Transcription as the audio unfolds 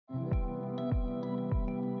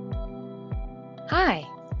Hi,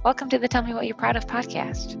 welcome to the Tell Me What You're Proud of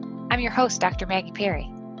podcast. I'm your host, Dr. Maggie Perry.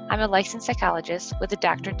 I'm a licensed psychologist with a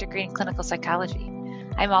doctorate degree in clinical psychology.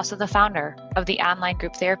 I'm also the founder of the online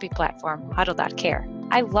group therapy platform, Huddle.care.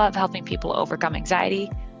 I love helping people overcome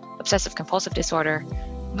anxiety, obsessive compulsive disorder,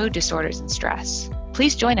 mood disorders, and stress.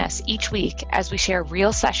 Please join us each week as we share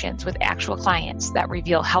real sessions with actual clients that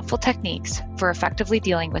reveal helpful techniques for effectively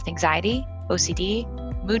dealing with anxiety, OCD,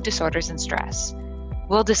 mood disorders, and stress.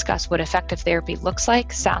 We'll discuss what effective therapy looks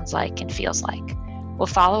like, sounds like, and feels like. We'll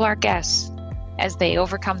follow our guests as they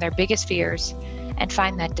overcome their biggest fears and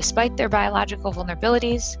find that despite their biological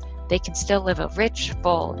vulnerabilities, they can still live a rich,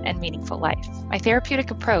 full, and meaningful life. My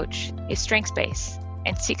therapeutic approach is strengths-based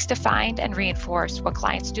and seeks to find and reinforce what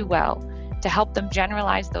clients do well to help them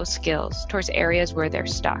generalize those skills towards areas where they're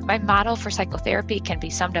stuck. My model for psychotherapy can be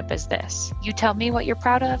summed up as this: you tell me what you're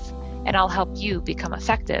proud of, and I'll help you become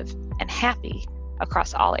effective and happy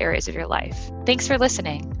across all areas of your life. Thanks for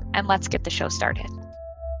listening, and let's get the show started.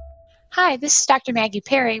 Hi, this is Dr. Maggie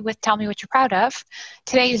Perry with Tell Me What You're Proud of.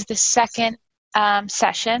 Today is the second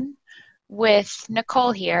session with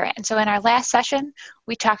Nicole here. And so in our last session,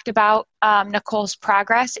 we talked about Nicole's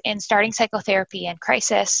progress in starting psychotherapy in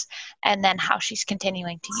crisis, and then how she's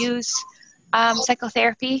continuing to use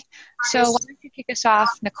psychotherapy. So why don't you kick us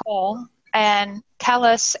off, Nicole, and tell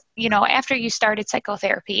us, after you started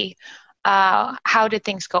psychotherapy, how did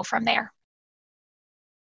things go from there?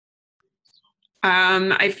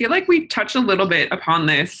 I feel like we touched a little bit upon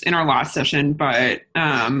this in our last session, but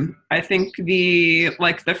I think the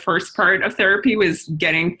first part of therapy was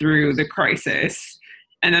getting through the crisis.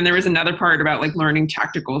 And then there was another part about learning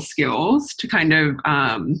tactical skills to kind of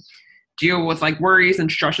deal with worries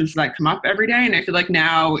and stresses that come up every day. And I feel like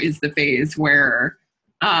now is the phase where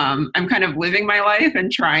I'm kind of living my life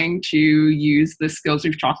and trying to use the skills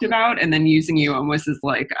we've talked about, and then using you almost as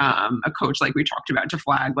a coach, like we talked about, to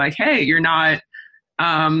flag hey, you're not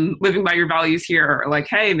living by your values here, or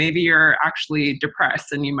hey, maybe you're actually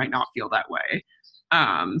depressed and you might not feel that way.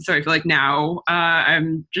 So I feel like now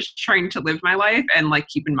I'm just trying to live my life and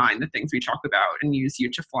keep in mind the things we talk about, and use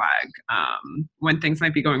you to flag when things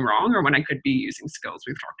might be going wrong or when I could be using skills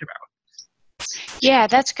we've talked about. Yeah,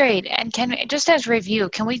 that's great. And just as review,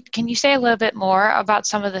 can you say a little bit more about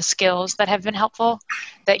some of the skills that have been helpful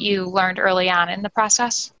that you learned early on in the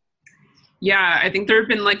process? Yeah, I think there have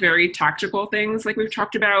been very tactical things we've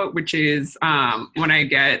talked about, which is when I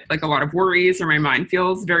get a lot of worries or my mind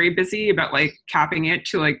feels very busy, about capping it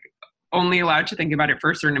to only allowed to think about it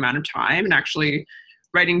for a certain amount of time, and actually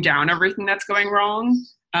writing down everything that's going wrong.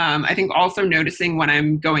 I think also noticing when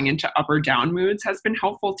I'm going into up or down moods has been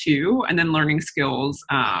helpful too, and then learning skills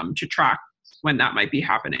to track when that might be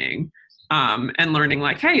happening. And learning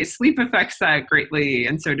hey, sleep affects that greatly,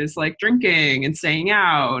 and so does drinking and staying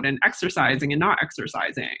out and exercising and not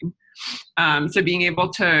exercising. So being able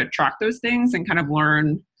to track those things and kind of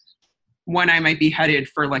learn when I might be headed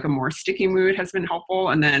for a more sticky mood has been helpful,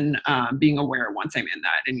 and then being aware once I'm in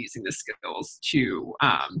that and using the skills to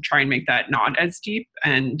try and make that not as deep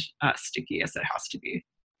and sticky as it has to be.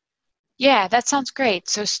 Yeah, that sounds great.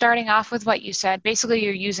 So starting off with what you said, basically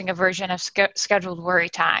you're using a version of scheduled worry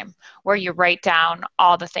time, where you write down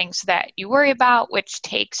all the things that you worry about, which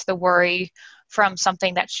takes the worry from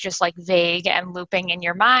something that's just vague and looping in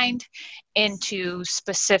your mind into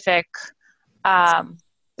the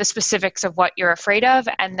specifics of what you're afraid of.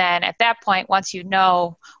 And then at that point, once you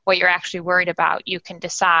know what you're actually worried about, you can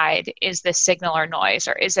decide, is this signal or noise,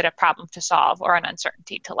 or is it a problem to solve or an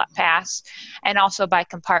uncertainty to let pass? And also by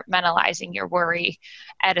compartmentalizing your worry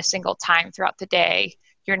at a single time throughout the day,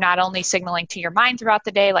 you're not only signaling to your mind throughout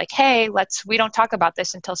the day, hey, we don't talk about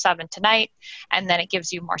this until 7 tonight, and then it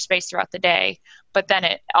gives you more space throughout the day. But then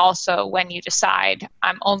it also, when you decide,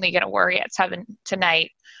 I'm only going to worry at 7 tonight,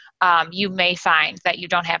 you may find that you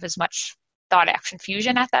don't have as much thought action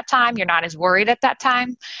fusion at that time. You're not as worried at that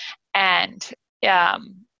time. And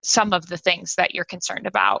some of the things that you're concerned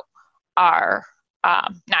about are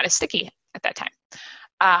not as sticky at that time.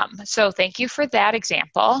 So thank you for that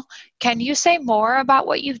example. Can you say more about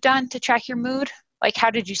what you've done to track your mood?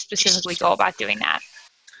 How did you specifically go about doing that?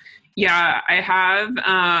 Yeah, I have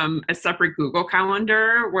a separate Google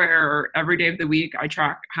Calendar where every day of the week I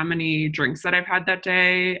track how many drinks that I've had that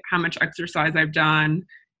day, how much exercise I've done,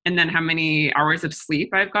 and then how many hours of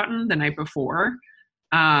sleep I've gotten the night before.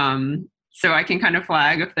 So I can kind of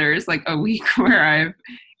flag if there's a week where I've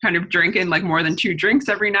kind of drinking more than 2 drinks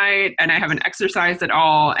every night, and I haven't exercised at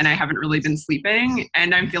all, and I haven't really been sleeping,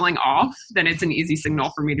 and I'm feeling off, then it's an easy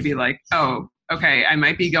signal for me to be oh, okay, I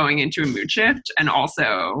might be going into a mood shift. And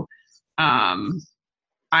also,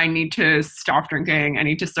 I need to stop drinking, I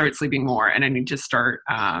need to start sleeping more, and I need to start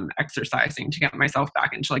exercising to get myself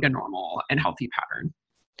back into like a normal and healthy pattern.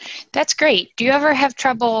 That's great. Do you ever have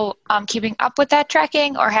trouble keeping up with that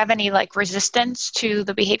tracking, or have any like resistance to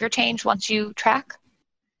the behavior change once you track?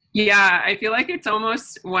 Yeah, I feel like it's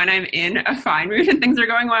almost when I'm in a fine mood and things are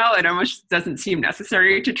going well, it almost doesn't seem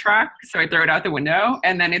necessary to track. So I throw it out the window.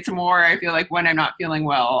 And then it's more, I feel like when I'm not feeling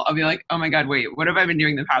well, I'll be like, oh my God, wait, what have I been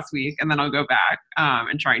doing the past week? And then I'll go back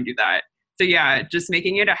and try and do that. So yeah, just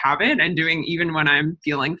making it a habit and doing even when I'm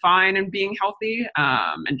feeling fine and being healthy,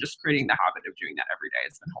 and just creating the habit of doing that every day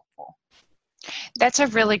has been helpful. That's a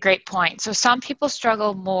really great point. So some people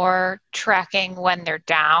struggle more tracking when they're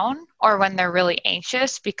down or when they're really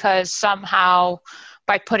anxious, because somehow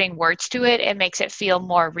by putting words to it, it makes it feel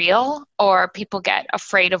more real, or people get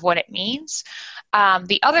afraid of what it means.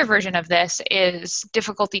 The other version of this is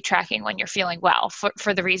difficulty tracking when you're feeling well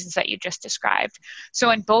for the reasons that you just described.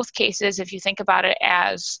 So in both cases, if you think about it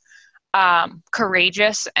as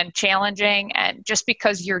courageous and challenging, and just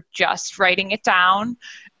because you're just writing it down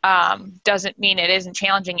doesn't mean it isn't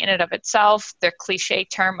challenging in and of itself. The cliche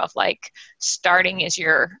term of like starting is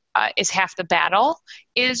half the battle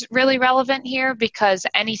is really relevant here, because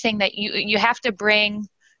anything that you have to bring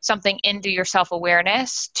something into your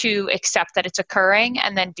self-awareness to accept that it's occurring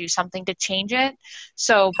and then do something to change it.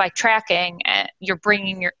 So by tracking, you're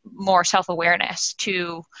bringing your more self-awareness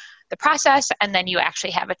to the process, and then you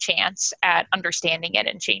actually have a chance at understanding it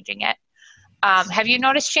and changing it. Have you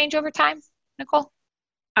noticed change over time, Nicole?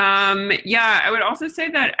 Yeah, I would also say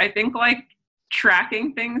that I think like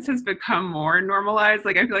tracking things has become more normalized.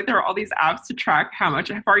 Like I feel like there are all these apps to track how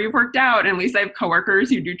far you've worked out. And at least I have coworkers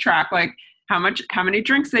who do track like how many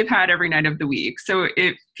drinks they've had every night of the week. So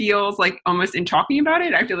it feels like almost in talking about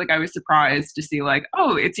it, I feel like I was surprised to see like,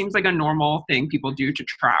 oh, it seems like a normal thing people do to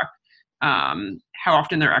track how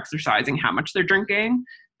often they're exercising, how much they're drinking.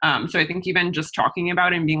 So I think even just talking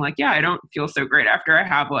about it and being like, yeah, I don't feel so great after I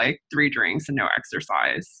have like 3 drinks and no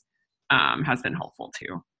exercise has been helpful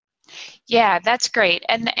too. Yeah, that's great.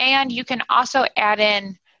 And you can also add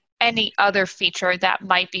in any other feature that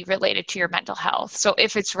might be related to your mental health. So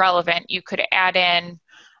if it's relevant, you could add in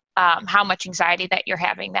how much anxiety that you're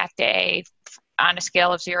having that day on a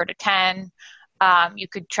scale of 0 to 10. You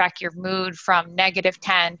could track your mood from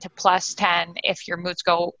 -10 to +10 if your moods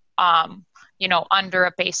go under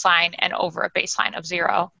a baseline and over a baseline of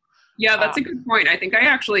 0. Yeah, that's a good point. I think I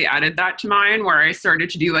actually added that to mine, where I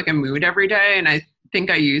started to do like a mood every day. And I think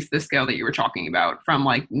I used the scale that you were talking about from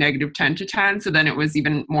like -10 to 10. So then it was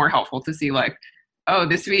even more helpful to see like, oh,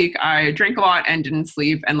 this week I drank a lot and didn't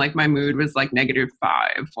sleep, and like my mood was like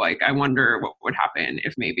 -5. Like I wonder what would happen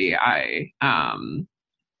if maybe I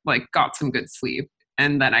like got some good sleep.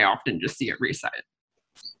 And then I often just see it reset.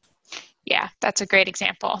 Yeah, that's a great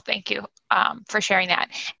example. Thank you for sharing that.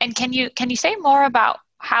 And can you say more about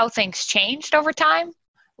how things changed over time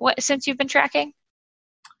since you've been tracking?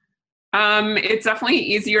 It's definitely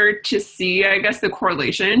easier to see, I guess, the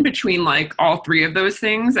correlation between like all 3 of those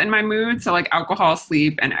things and my mood. So like alcohol,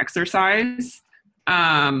 sleep, and exercise.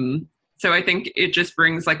 So I think it just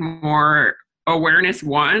brings like more awareness,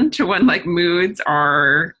 one, to when like moods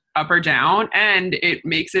are up or down, and it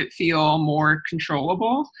makes it feel more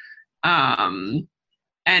controllable.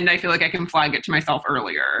 And I feel like I can flag it to myself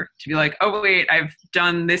earlier to be like, oh, wait, I've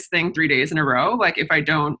done this thing 3 days in a row. Like if I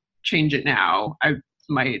don't change it now, I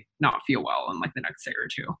might not feel well in like the next day or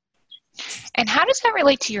 2. And how does that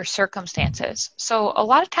relate to your circumstances? So a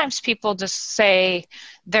lot of times people just say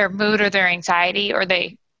their mood or their anxiety, or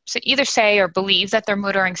they either say or believe that their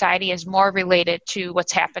mood or anxiety is more related to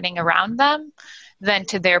what's happening around them than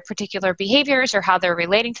to their particular behaviors or how they're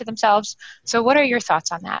relating to themselves. So what are your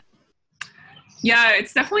thoughts on that? Yeah,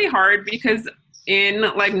 it's definitely hard because in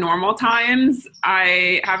like normal times,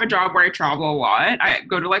 I have a job where I travel a lot. I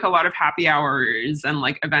go to like a lot of happy hours and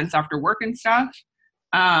like events after work and stuff.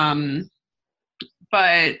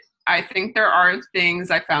 But I think there are things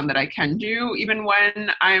I found that I can do even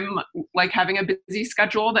when I'm like having a busy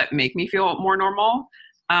schedule that make me feel more normal.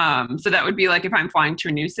 So that would be like if I'm flying to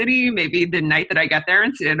a new city, maybe the night that I get there,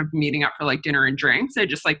 instead of meeting up for like dinner and drinks, I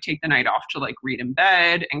just like take the night off to like read in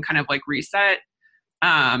bed and kind of like reset.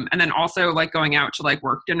 And then also like going out to like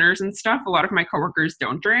work dinners and stuff. A lot of my coworkers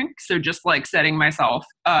don't drink. So just like setting myself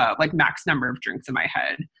like max number of drinks in my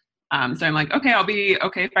head. So I'm like, okay, I'll be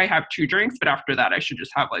okay if I have 2 drinks, but after that I should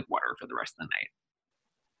just have like water for the rest of the night.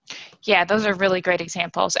 Yeah, those are really great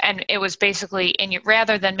examples. And it was basically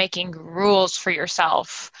rather than making rules for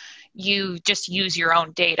yourself, you just use your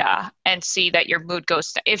own data and see that your mood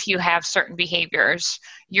goes if you have certain behaviors,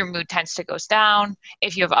 your mood tends to goes down.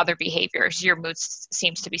 If you have other behaviors, your mood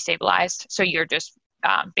seems to be stabilized. So you're just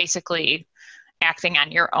basically acting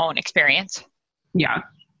on your own experience. Yeah.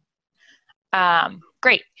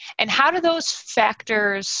 Great. And how do those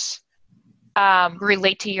factors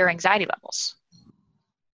relate to your anxiety levels?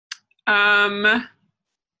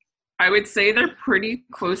 I would say they're pretty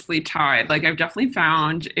closely tied. Like, I've definitely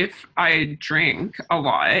found if I drink a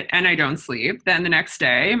lot and I don't sleep, then the next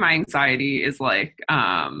day my anxiety is like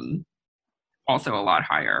also a lot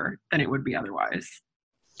higher than it would be otherwise.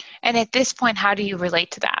 And at this point, how do you relate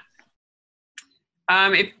to that?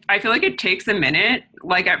 I feel like it takes a minute.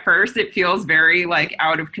 Like, at first it feels very like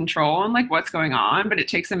out of control and like what's going on, but it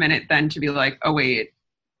takes a minute then to be like, oh wait,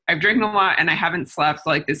 I've drinking a lot and I haven't slept.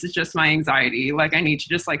 Like, this is just my anxiety. Like, I need to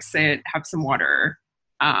just like sit, have some water,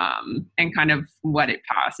 and kind of let it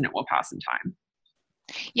pass, and it will pass in time.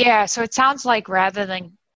 Yeah. So it sounds like rather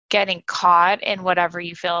than getting caught in whatever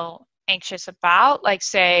you feel anxious about, like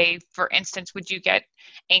say, for instance, would you get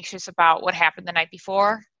anxious about what happened the night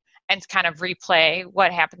before and kind of replay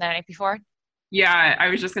what happened the night before? Yeah, I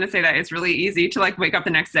was just going to say that it's really easy to like wake up the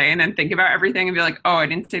next day and then think about everything and be like, oh, I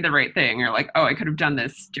didn't say the right thing, or like, oh, I could have done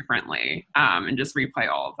this differently, and just replay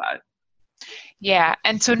all of that. Yeah.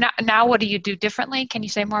 And so now what do you do differently? Can you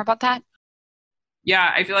say more about that?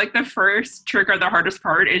 Yeah, I feel like the first trick or the hardest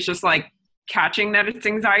part is just like catching that it's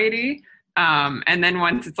anxiety. And then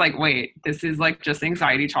once it's like, wait, this is like just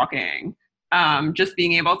anxiety talking, just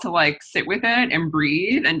being able to like sit with it and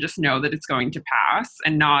breathe and just know that it's going to pass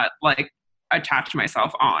and not like attach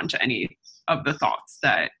myself on to any of the thoughts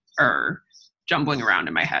that are jumbling around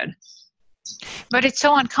in my head. But it's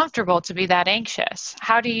so uncomfortable to be that anxious.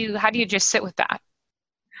 How do you just sit with that?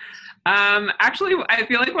 Actually, I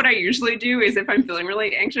feel like what I usually do is if I'm feeling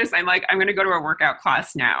really anxious, I'm like, I'm going to go to a workout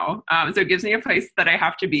class now. So it gives me a place that I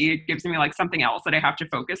have to be. It gives me like something else that I have to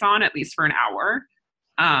focus on at least for an hour.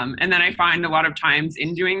 And then I find a lot of times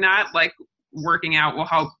in doing that, like working out will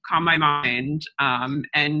help calm my mind.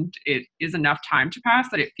 And it is enough time to pass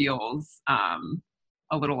that it feels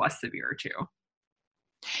a little less severe too.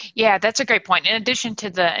 Yeah, that's a great point. In addition to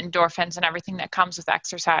the endorphins and everything that comes with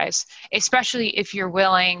exercise, especially if you're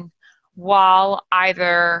willing, while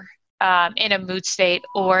either in a mood state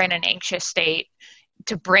or in an anxious state,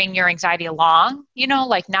 to bring your anxiety along,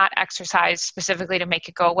 like not exercise specifically to make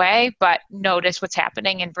it go away, but notice what's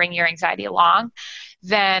happening and bring your anxiety along,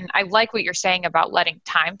 then I like what you're saying about letting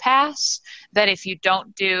time pass, that if you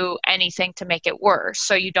don't do anything to make it worse,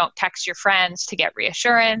 so you don't text your friends to get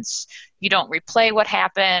reassurance, you don't replay what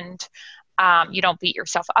happened, you don't beat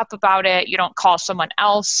yourself up about it, you don't call someone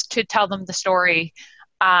else to tell them the story,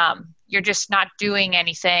 you're just not doing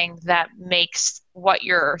anything that makes what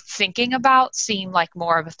you're thinking about seem like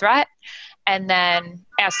more of a threat. And then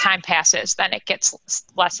as time passes, then it gets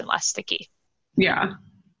less and less sticky. Yeah.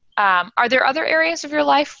 Are there other areas of your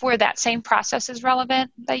life where that same process is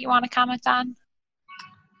relevant that you want to comment on?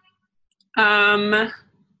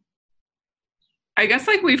 I guess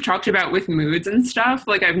like we've talked about with moods and stuff,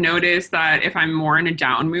 like I've noticed that if I'm more in a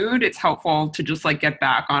down mood, it's helpful to just like get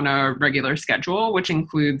back on a regular schedule, which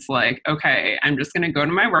includes like, okay, I'm just going to go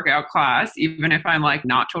to my workout class, even if I'm like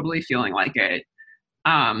not totally feeling like it,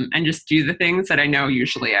 and just do the things that I know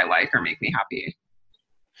usually I like or make me happy.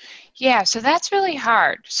 Yeah, so that's really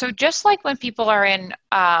hard. So just like when people are in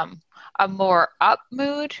a more up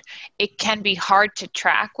mood, it can be hard to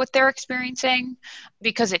track what they're experiencing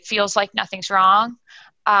because it feels like nothing's wrong.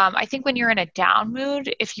 I think when you're in a down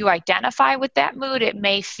mood, if you identify with that mood, it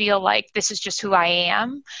may feel like this is just who I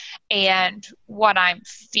am, and what I'm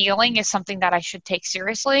feeling is something that I should take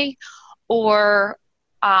seriously. Or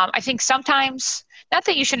I think sometimes, not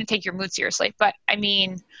that you shouldn't take your mood seriously, but I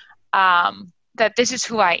mean, that this is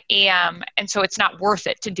who I am, and so it's not worth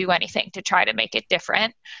it to do anything to try to make it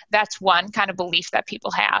different. That's one kind of belief that people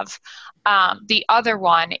have. The other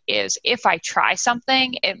one is if I try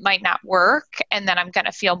something, it might not work, and then I'm going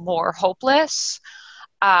to feel more hopeless.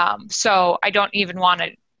 So I don't even want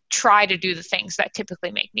to try to do the things that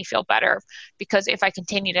typically make me feel better, because if I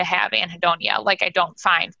continue to have anhedonia, like I don't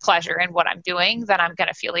find pleasure in what I'm doing, then I'm going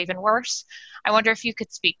to feel even worse. I wonder if you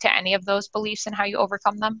could speak to any of those beliefs and how you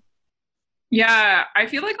overcome them. Yeah, I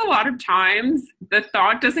feel like a lot of times the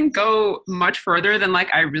thought doesn't go much further than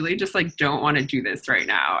like, I really just like don't want to do this right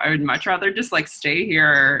now. I would much rather just like stay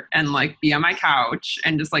here and like be on my couch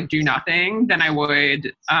and just like do nothing than I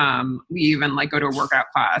would leave and like go to a workout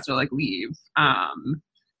class or like leave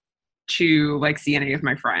to like see any of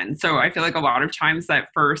my friends. So I feel like a lot of times that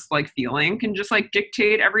first like feeling can just like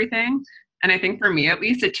dictate everything. And I think for me, at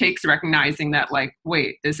least, it takes recognizing that, like,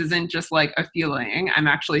 wait, this isn't just like a feeling. I'm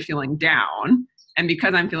actually feeling down. And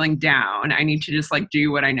because I'm feeling down, I need to just like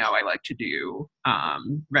do what I know I like to do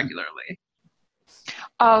regularly.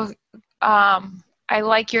 Oh, I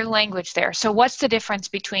like your language there. So what's the difference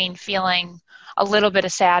between feeling a little bit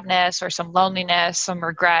of sadness or some loneliness, some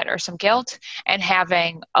regret or some guilt, and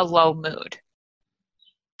having a low mood?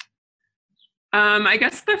 I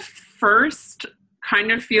guess the first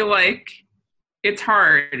kind of feel like it's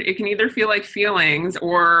hard. It can either feel like feelings,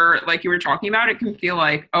 or like you were talking about, it can feel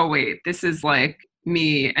like, oh wait, this is like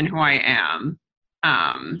me and who I am.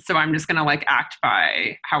 So I'm just gonna like act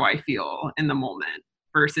by how I feel in the moment,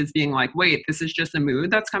 versus being like, wait, this is just a mood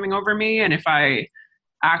that's coming over me. And if I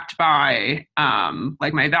act by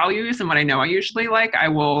like my values and what I know I usually like, I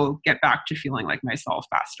will get back to feeling like myself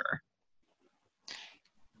faster.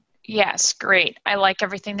 Yes, great. I like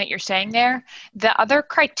everything that you're saying there. The other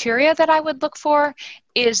criteria that I would look for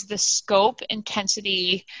is the scope,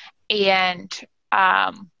 intensity, and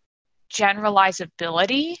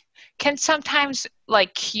generalizability can sometimes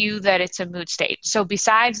like cue that it's a mood state. So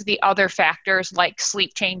besides the other factors like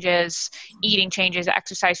sleep changes, eating changes,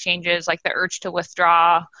 exercise changes, like the urge to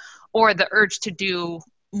withdraw or the urge to do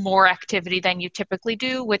more activity than you typically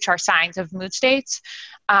do, which are signs of mood states.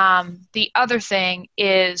 The other thing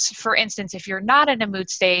is, for instance, if you're not in a mood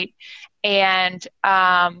state and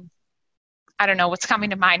I don't know, what's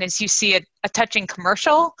coming to mind is you see a touching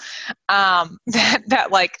commercial that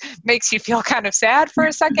like makes you feel kind of sad for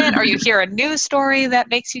a second, or you hear a news story that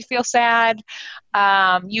makes you feel sad.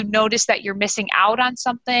 You notice that you're missing out on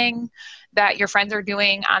something that your friends are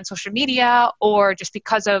doing on social media, or just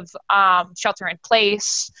because of shelter in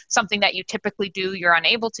place, something that you typically do, you're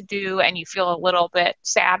unable to do, and you feel a little bit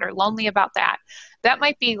sad or lonely about that. That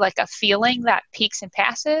might be like a feeling that peaks and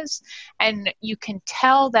passes, and you can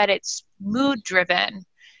tell that it's mood driven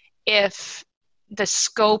if the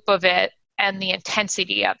scope of it and the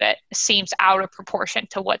intensity of it seems out of proportion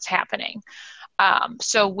to what's happening.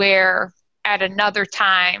 So where at another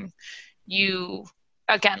time you,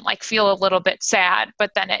 again, like feel a little bit sad,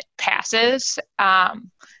 but then it passes,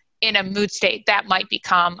 in a mood state, that might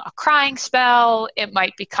become a crying spell. It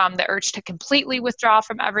might become the urge to completely withdraw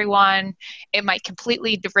from everyone. It might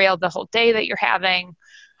completely derail the whole day that you're having.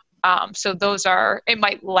 So those are, it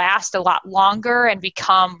might last a lot longer and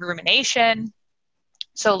become rumination.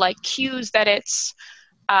 So like cues that it's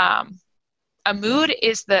a mood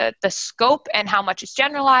is the scope and how much it's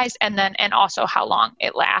generalized, and also how long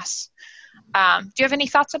it lasts. Do you have any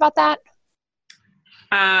thoughts about that?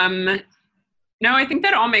 No, I think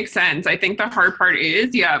that all makes sense. I think the hard part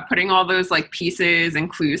is, putting all those like pieces and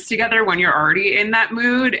clues together when you're already in that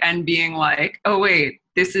mood and being like, oh wait,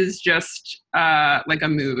 this is just like a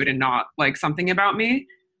mood and not like something about me,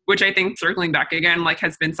 which I think, circling back again, like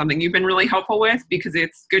has been something you've been really helpful with, because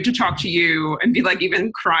it's good to talk to you and be like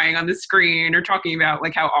even crying on the screen or talking about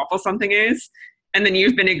like how awful something is. And then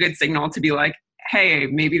you've been a good signal to be like, hey,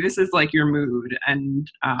 maybe this is like your mood and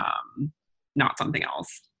not something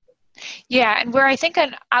else. Yeah, and where I think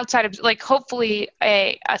an outside, like hopefully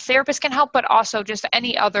a therapist can help, but also just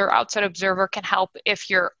any other outside observer can help if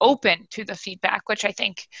you're open to the feedback, which I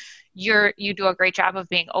think you do a great job of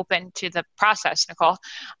being open to the process, Nicole.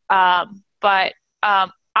 But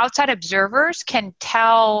outside observers can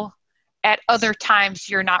tell at other times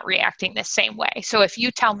you're not reacting the same way. So if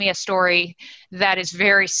you tell me a story that is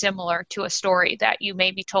very similar to a story that you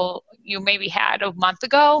maybe had a month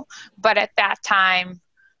ago, but at that time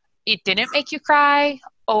it didn't make you cry,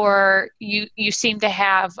 or you seem to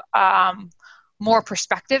have more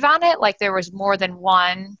perspective on it, like there was more than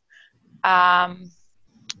one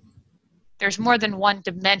there's more than one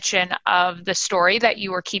dimension of the story that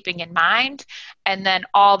you were keeping in mind, and then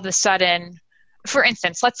all of a sudden, for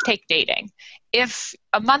instance, let's take dating. If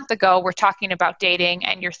a month ago we're talking about dating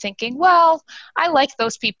and you're thinking, well, I like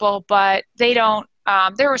those people, but they don't,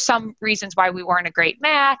 there were some reasons why we weren't a great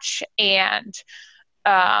match, and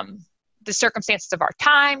the circumstances of our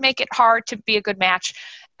time make it hard to be a good match.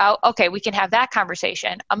 Okay, we can have that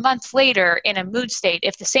conversation. A month later in a mood state,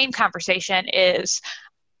 if the same conversation is,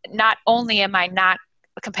 not only am I not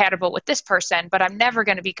compatible with this person, but I'm never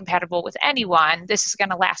going to be compatible with anyone. This is going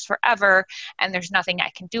to last forever, and there's nothing I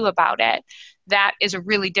can do about it. That is a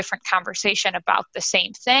really different conversation about the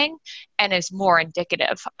same thing, and is more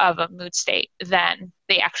indicative of a mood state than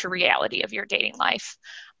the actual reality of your dating life.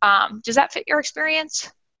 Does that fit your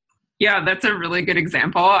experience? Yeah, that's a really good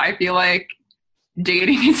example. I feel like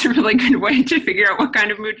dating is a really good way to figure out what kind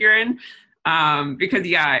of mood you're in. Because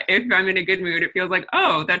yeah, if I'm in a good mood, it feels like,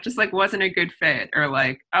 oh, that just like wasn't a good fit, or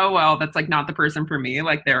like, oh well, that's like not the person for me,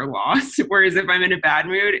 like they're lost. Whereas if I'm in a bad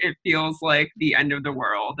mood, it feels like the end of the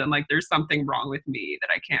world and like there's something wrong with me that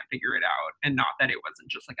I can't figure it out, and not that it wasn't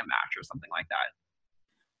just like a match or something like that.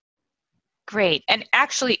 Great. And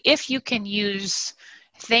actually, if you can use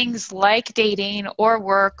things like dating or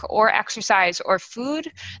work or exercise or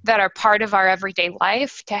food that are part of our everyday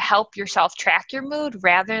life to help yourself track your mood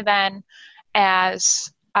rather than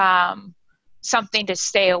as something to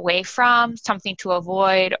stay away from, something to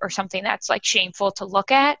avoid, or something that's like shameful to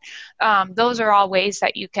look at, those are all ways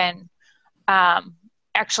that you can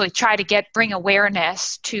actually try to bring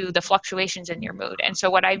awareness to the fluctuations in your mood. And so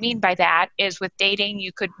what I mean by that is with dating,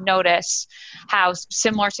 you could notice how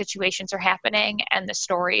similar situations are happening and the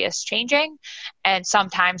story is changing. And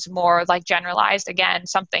sometimes more like generalized, again,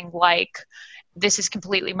 something like, this is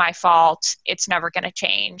completely my fault, it's never going to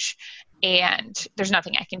change, and there's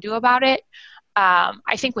nothing I can do about it.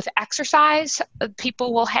 I think with exercise,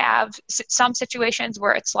 people will have some situations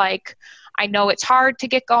where it's like, I know it's hard to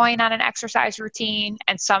get going on an exercise routine,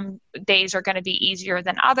 and some days are going to be easier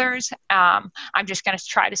than others. I'm just going to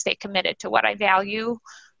try to stay committed to what I value,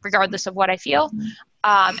 regardless of what I feel.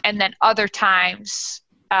 And then other times,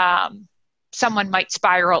 someone might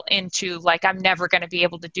spiral into like, I'm never going to be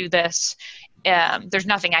able to do this. There's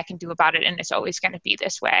nothing I can do about it, and it's always going to be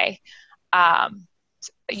this way.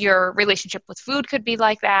 Your relationship with food could be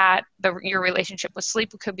like that. Your relationship with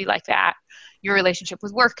sleep could be like that. Your relationship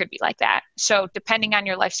with work could be like that. So depending on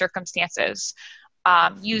your life circumstances,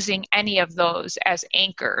 using any of those as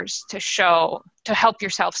anchors to help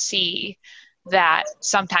yourself see that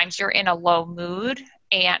sometimes you're in a low mood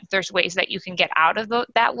and there's ways that you can get out of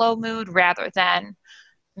that low mood rather than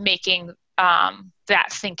making that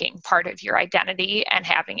thinking part of your identity and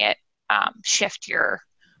having it shift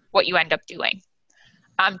what you end up doing.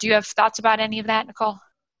 Do you have thoughts about any of that, Nicole?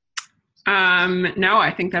 No,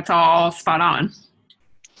 I think that's all spot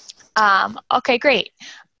on. Okay, great.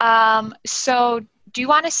 So do you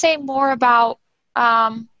want to say more about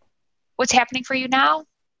what's happening for you now?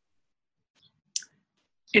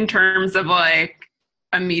 In terms of like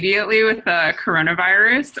immediately with the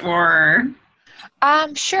coronavirus, or?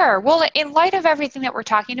 Sure. Well, in light of everything that we're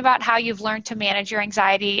talking about, how you've learned to manage your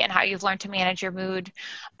anxiety and how you've learned to manage your mood,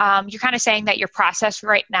 you're kind of saying that your process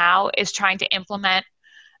right now is trying to implement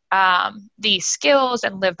these skills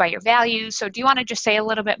and live by your values. So do you want to just say a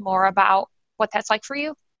little bit more about what that's like for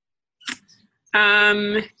you?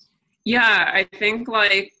 Yeah, I think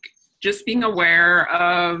like just being aware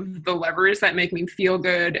of the levers that make me feel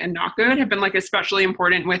good and not good have been like especially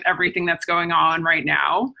important with everything that's going on right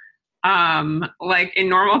now. Like in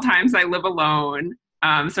normal times I live alone.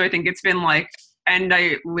 So I think it's been like, and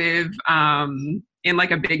I live in like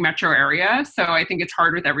a big metro area. So I think it's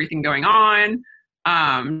hard with everything going on,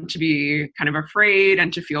 to be kind of afraid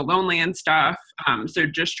and to feel lonely and stuff. So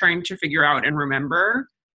just trying to figure out and remember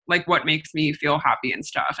like what makes me feel happy and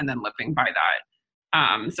stuff, and then living by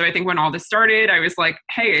that. So I think when all this started, I was like,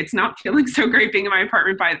 hey, it's not feeling so great being in my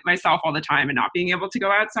apartment by myself all the time and not being able to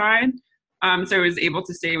go outside. So I was able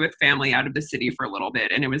to stay with family out of the city for a little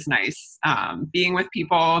bit, and it was nice being with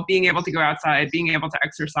people, being able to go outside, being able to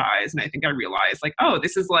exercise. And I think I realized like, oh,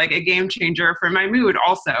 this is like a game changer for my mood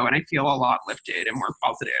also, and I feel a lot lifted and more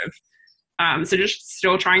positive. So just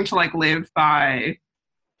still trying to like live by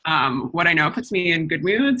what I know puts me in good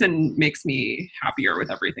moods and makes me happier with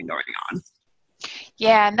everything going on.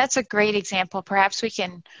 Yeah, and that's a great example. Perhaps we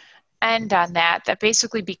can end on that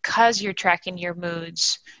basically because you're tracking your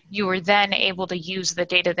moods, you were then able to use the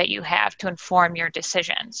data that you have to inform your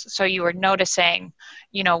decisions. So you were noticing,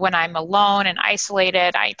 when I'm alone and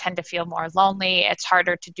isolated, I tend to feel more lonely. It's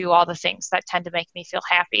harder to do all the things that tend to make me feel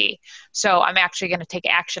happy. So I'm actually going to take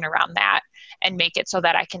action around that and make it so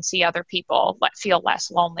that I can see other people feel less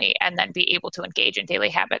lonely, and then be able to engage in daily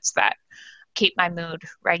habits that keep my mood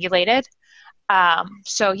regulated.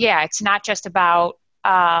 So yeah, it's not just about,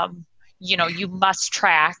 you must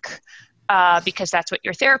track because that's what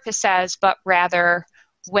your therapist says, but rather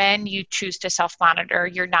when you choose to self-monitor,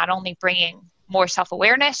 you're not only bringing more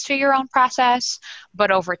self-awareness to your own process, but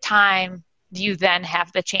over time, you then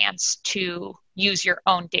have the chance to use your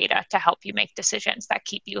own data to help you make decisions that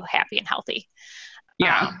keep you happy and healthy.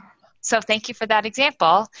 Yeah. So thank you for that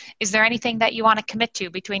example. Is there anything that you want to commit to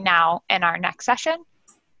between now and our next session?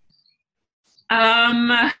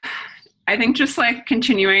 I think just like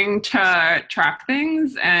continuing to track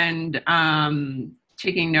things and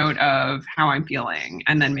taking note of how I'm feeling,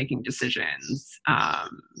 and then making decisions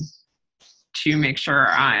to make sure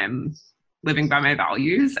I'm living by my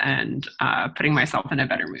values and putting myself in a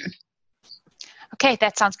better mood. Okay,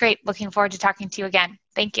 that sounds great. Looking forward to talking to you again.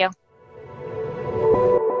 Thank you.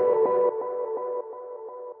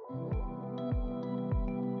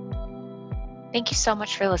 Thank you so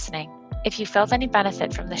much for listening. If you felt any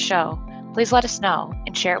benefit from the show, please let us know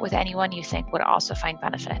and share it with anyone you think would also find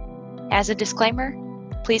benefit. As a disclaimer,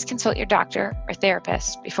 please consult your doctor or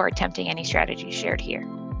therapist before attempting any strategies shared here.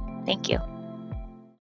 Thank you.